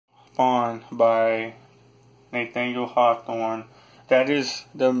Faun by Nathaniel Hawthorne. That is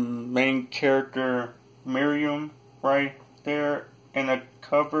the main character, Miriam, right there in the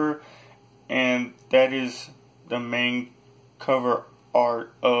cover, and that is the main cover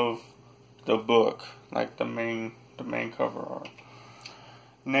art of the book, like the main cover art.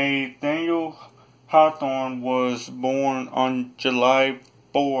 Nathaniel Hawthorne was born on July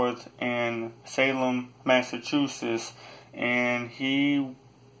 4th in Salem, Massachusetts, and he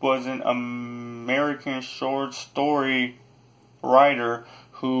was an American short story writer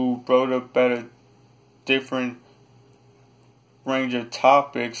who wrote about a different range of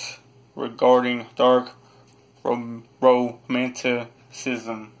topics regarding dark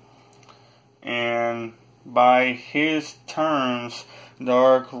romanticism. And by his terms,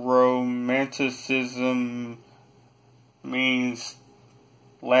 dark romanticism means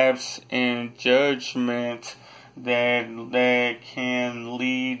lapse in judgment that can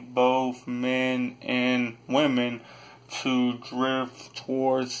lead both men and women to drift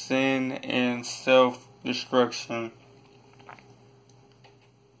towards sin and self-destruction.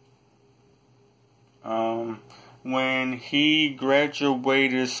 When he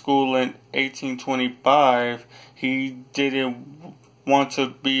graduated school in 1825, he didn't want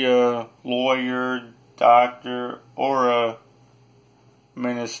to be a lawyer, doctor, or a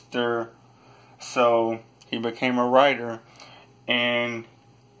minister, so he became a writer, and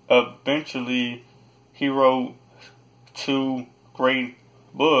eventually he wrote 2 great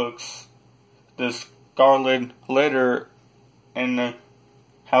books, The Scarlet Letter and The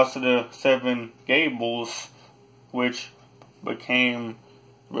House of the Seven Gables, which became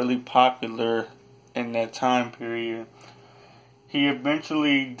really popular in that time period. He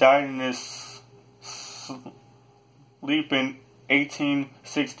eventually died in his sleep in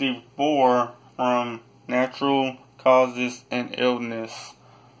 1864 from natural causes and illness.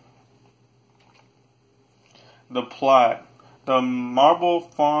 The plot. The Marble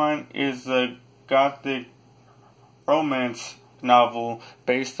Faun is a gothic romance novel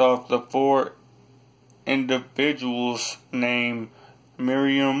based off the 4 individuals named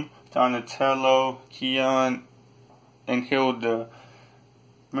Miriam, Donatello, Keon, and Hilda.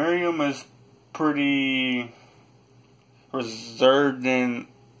 Miriam is pretty reserved and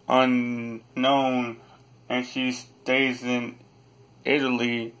unknown, and she stays in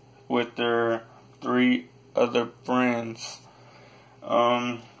Italy with her 3 other friends.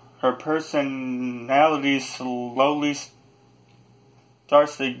 Her personality slowly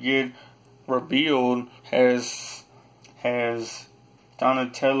starts to get revealed as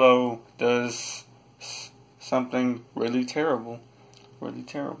Donatello does something really terrible.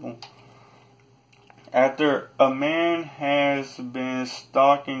 After a man has been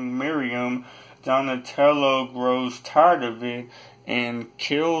stalking Miriam, Donatello grows tired of it and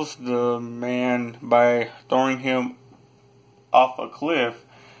kills the man by throwing him off a cliff.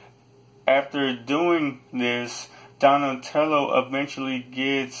 After doing this, Donatello eventually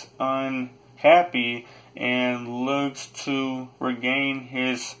gets unhappy and looks to regain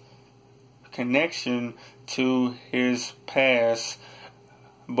his connection to his past,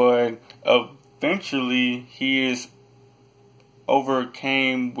 but eventually he is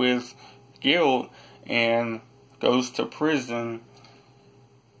overcome with guilt and goes to prison.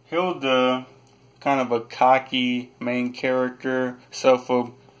 Hilda, kind of a cocky main character,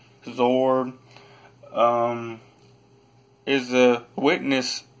 self-absorbed, is a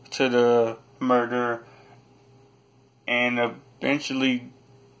witness to the murder and eventually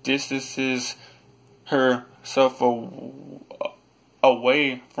distances herself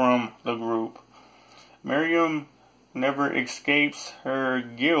away from the group. Miriam never escapes her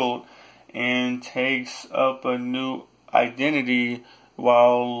guilt and takes up a new identity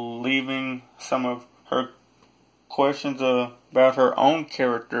while leaving some of her questions about her own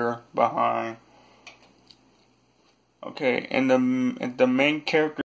character behind. Okay, and the main character